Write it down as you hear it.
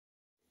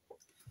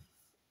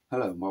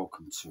Hello and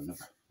welcome to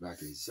another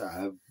Raggy's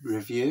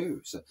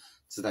review. So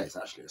today it's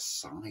actually a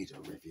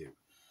cider review.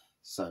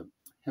 So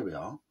here we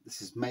are.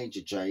 This is Major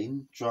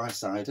Jane Dry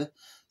Cider,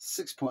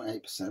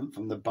 6.8%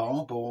 from the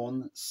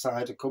Brabourne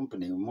Cider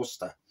Company in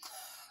Worcester.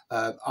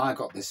 I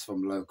got this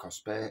from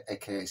LowCostBeer,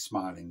 aka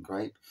Smiling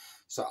Grape.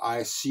 So I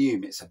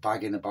assume it's a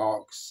bag in a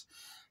box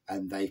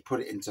and they put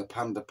it into a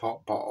Panda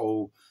Pot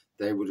bottle.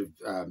 They would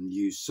have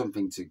used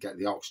something to get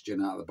the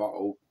oxygen out of the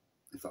bottle.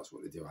 If that's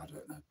what they do, I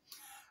don't know.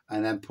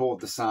 And then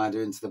poured the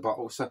cider into the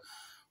bottle. So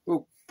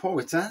we'll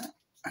pour it out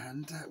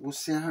and we'll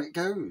see how it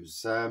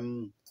goes.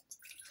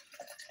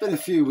 It's been a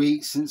few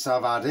weeks since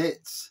I've had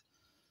it.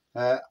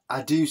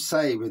 I do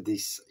say with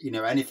this,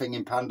 anything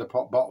in Panda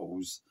Pot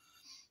bottles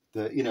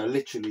that,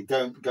 literally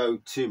don't go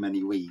too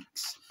many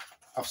weeks.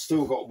 I've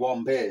still got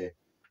one beer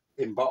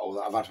in bottle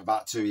that I've had for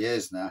about 2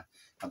 years now.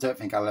 I don't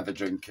think I'll ever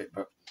drink it,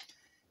 but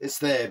it's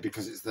there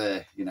because it's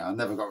there. I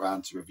never got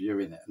around to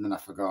reviewing it, and then I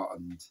forgot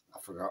and I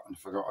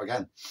forgot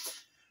again.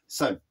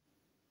 So,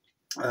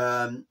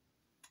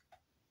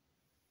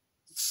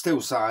 still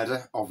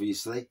cider,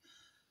 obviously.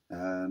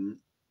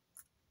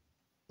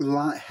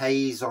 Light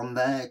haze on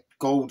there,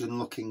 golden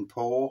looking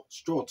pour,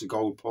 straw to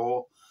gold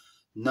pour,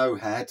 no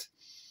head.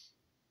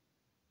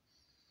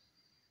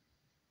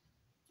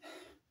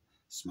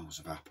 Smells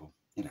of apple.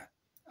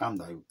 I'm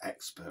no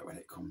expert when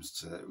it comes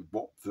to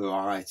what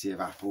variety of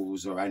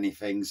apples or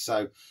anything.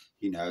 So,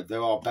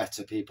 there are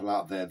better people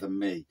out there than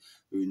me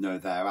who know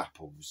their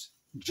apples.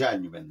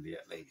 Genuinely,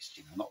 at least,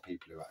 not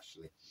people who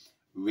actually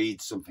read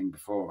something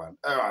beforehand.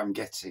 Oh, I'm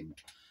getting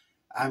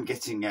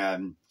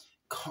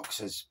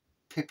Cox's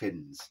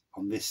pippins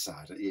on this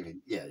side.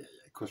 Yeah,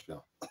 of course we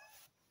are.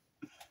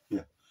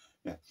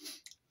 yeah,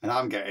 and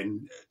I'm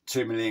getting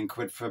 2 million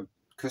quid for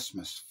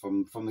Christmas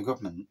from the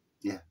government.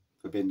 Yeah,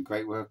 for being a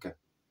great worker.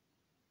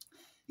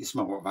 You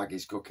smell what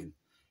Vaggy's cooking.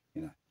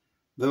 There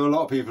are a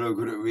lot of people who are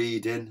good at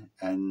reading,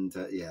 and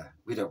yeah,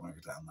 we don't want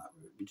to go down that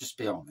route. We just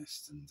be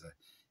honest and.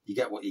 You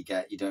get what you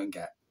get, you don't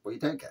get what you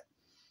don't get.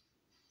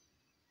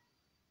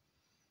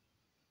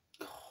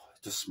 Oh,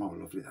 it does smell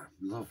lovely though,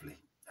 lovely.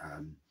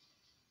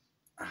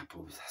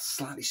 Apple,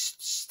 slightly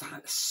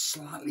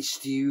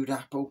stewed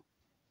apple.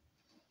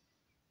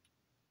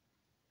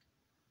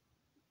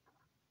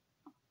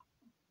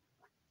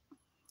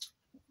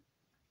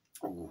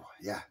 Oh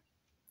yeah,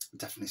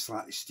 definitely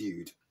slightly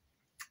stewed.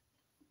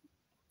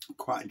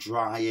 Quite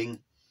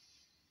drying.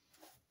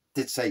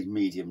 Did say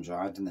medium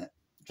dry, didn't it?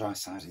 Dry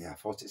cider, yeah, I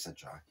thought it said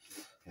dry.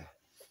 Yeah.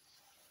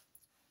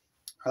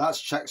 I like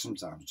to check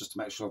sometimes just to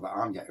make sure that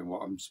I'm getting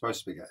what I'm supposed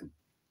to be getting.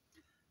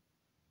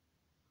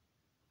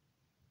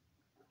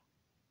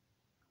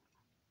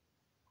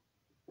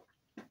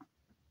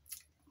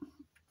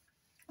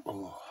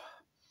 Oh,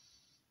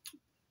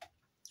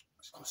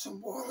 it's got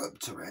some wallop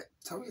to it,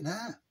 tell you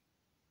now.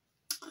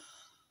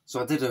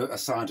 So I did a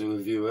cider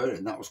review earlier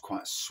and that was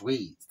quite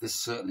sweet. This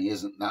certainly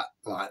isn't that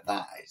like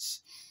that.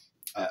 It's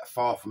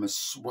far from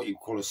what you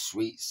call a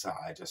sweet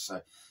cider.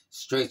 So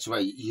straight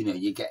away,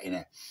 you're getting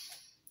a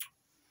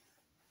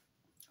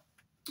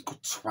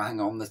good twang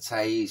on the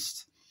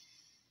taste.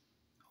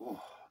 Oh.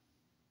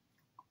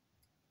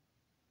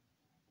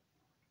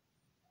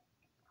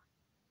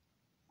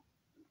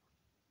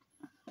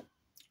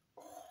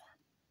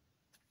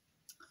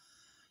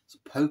 It's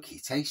a pokey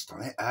taste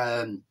on it.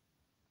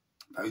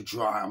 Very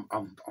dry.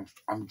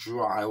 I'm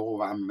dry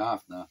all around my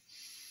mouth now. A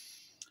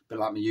bit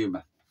like my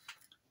humour.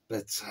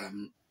 But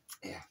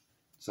yeah,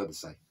 so to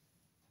say.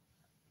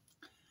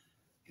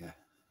 Yeah.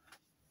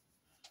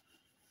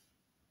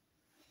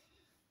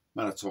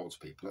 When I talk to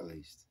people, at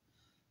least.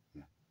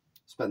 Yeah.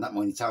 Spend that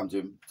much time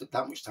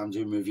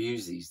doing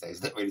reviews these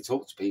days. I don't really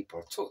talk to people.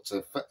 I talk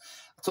to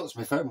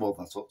my phone more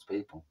than I talk to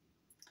people.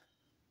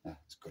 Yeah,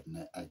 it's good,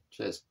 isn't it? Hey,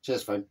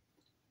 cheers, phone.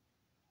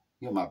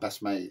 You're my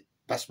best mate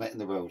in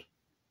the world.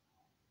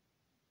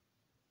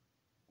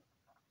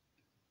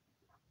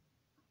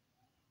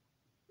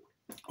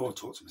 Or I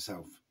talk to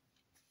myself.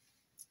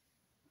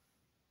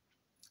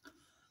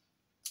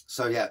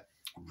 So yeah,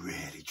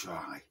 really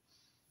dry.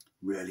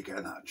 Really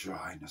getting that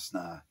dryness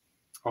now.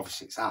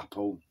 Obviously it's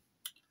apple.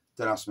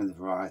 Don't ask me the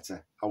variety.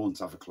 I wouldn't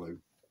have a clue.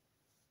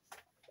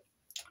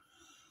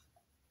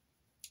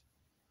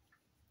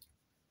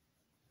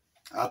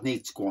 I'd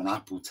need to go on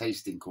apple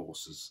tasting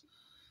courses.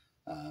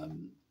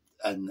 And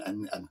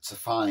to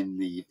find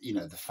the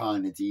the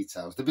finer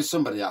details. There'll be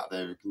somebody out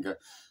there who can go,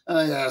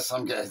 oh yes,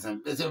 I'm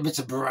getting a bit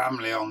of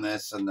Bramley on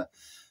this and a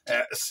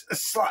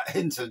slight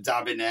hint of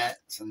Dabinet,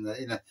 and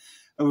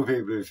other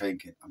people who are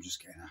thinking, I'm just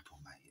getting apple,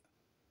 mate.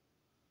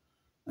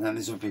 And then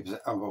there's other people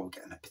that, oh well, we're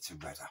getting a bit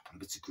of red apple, a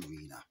bit of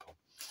green apple,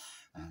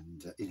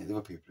 and there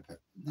were people who go,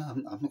 no,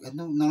 I'm not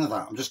getting none of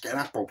that. I'm just getting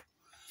apple.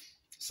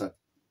 So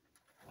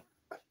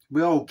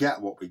we all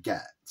get what we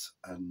get,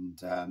 and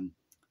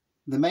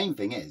the main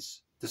thing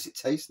is, does it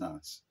taste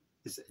nice?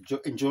 Is it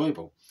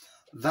enjoyable?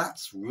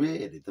 That's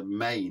really the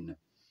main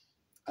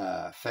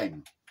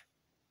thing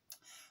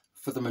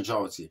for the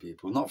majority of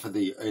people, not for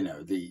the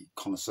the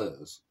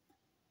connoisseurs.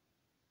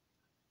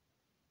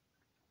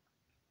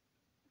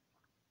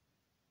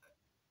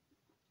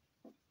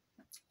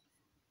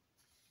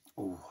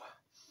 Oh,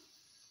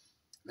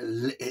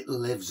 it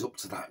lives up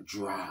to that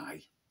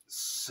dry.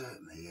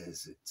 Certainly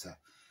is. It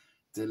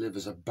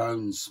delivers a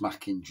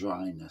bone-smacking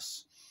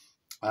dryness.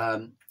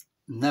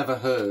 Never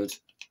heard,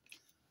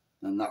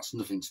 and that's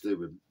nothing to do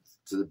with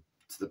to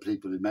the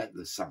people who make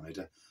the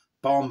cider.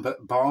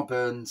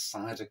 Brabourne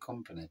Cider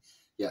Company.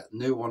 Yeah,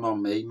 new one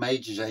on me.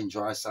 Major Jane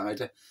Dry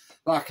Cider.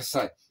 Like I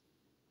say,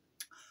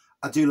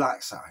 I do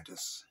like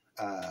ciders.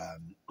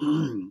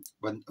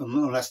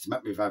 Unless they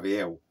make me very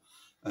ill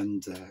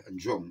and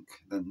drunk,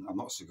 then I'm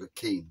not so good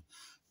keen.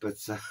 But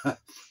but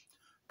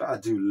I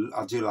do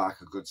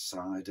like a good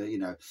cider. You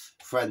know,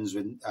 friends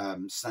with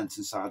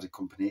Slenton Cider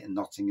Company in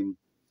Nottingham.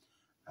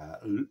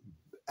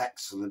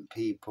 Excellent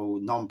people,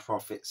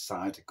 non-profit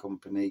cider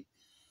company.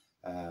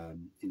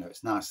 You know,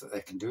 it's nice that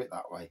they can do it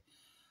that way.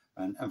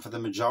 And for the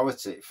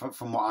majority,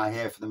 from what I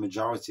hear, for the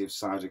majority of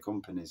cider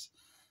companies,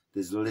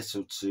 there's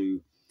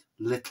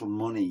little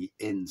money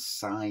in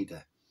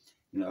cider.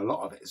 You know, a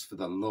lot of it is for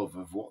the love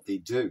of what they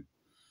do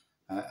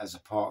as a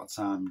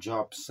part-time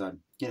job. So,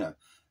 you know,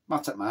 I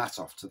take my hat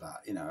off to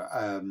that. You know,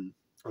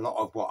 a lot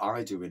of what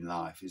I do in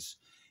life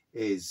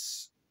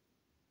is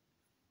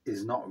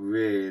not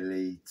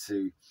really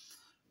to,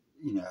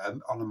 you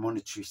know, on a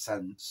monetary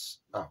sense.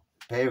 Oh,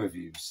 beer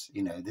reviews.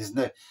 You know,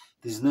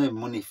 there's no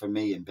money for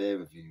me in beer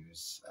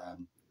reviews.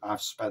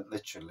 I've spent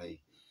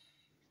literally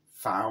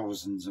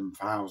thousands and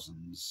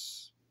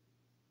thousands,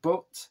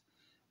 but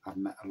I've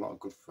met a lot of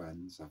good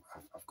friends.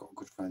 I've got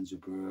good friends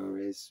with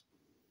breweries,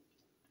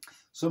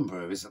 some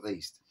breweries at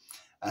least,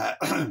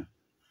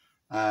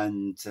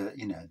 and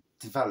you know,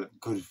 developed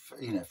good,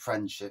 you know,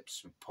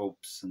 friendships with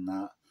pubs and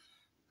that.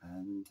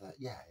 And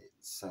yeah,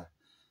 it's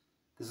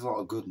there's a lot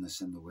of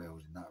goodness in the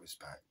world in that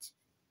respect.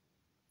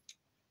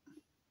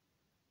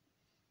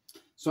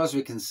 So as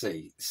we can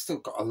see, it's still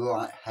got a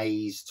light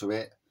haze to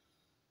it,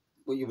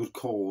 what you would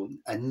call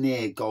a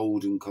near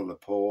golden colour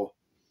pour.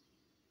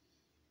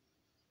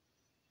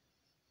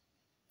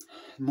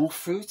 More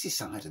fruity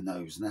cider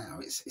nose now.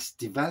 It's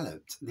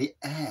developed. The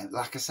air,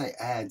 like I say,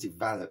 air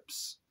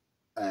develops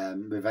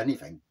with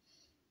anything.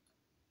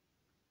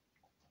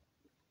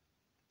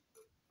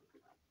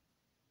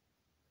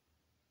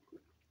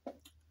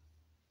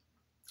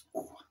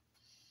 Ooh.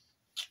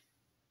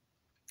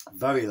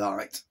 Very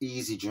light,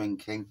 easy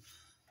drinking,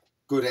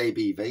 good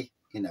ABV.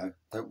 You know,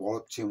 don't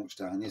wallop too much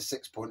down here.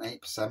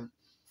 6.8%.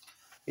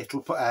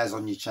 It'll put hairs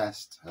on your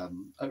chest.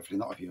 Hopefully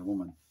not if you're a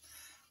woman,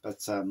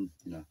 but you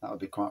know, that would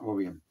be quite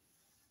worrying.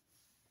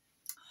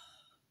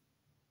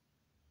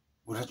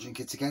 Would I drink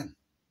it again?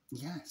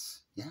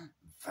 Yes. Yeah.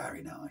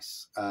 Very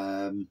nice.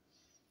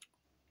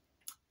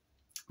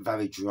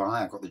 Very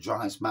dry. I've got the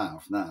driest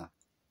mouth now.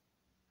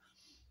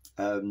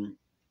 Out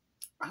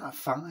of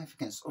 5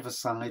 against other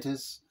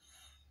ciders.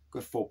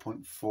 Good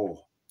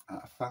 4.4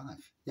 out of 5.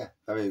 Yeah,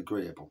 very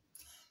agreeable.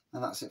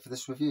 And that's it for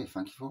this review.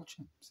 Thank you for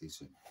watching. See you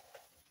soon.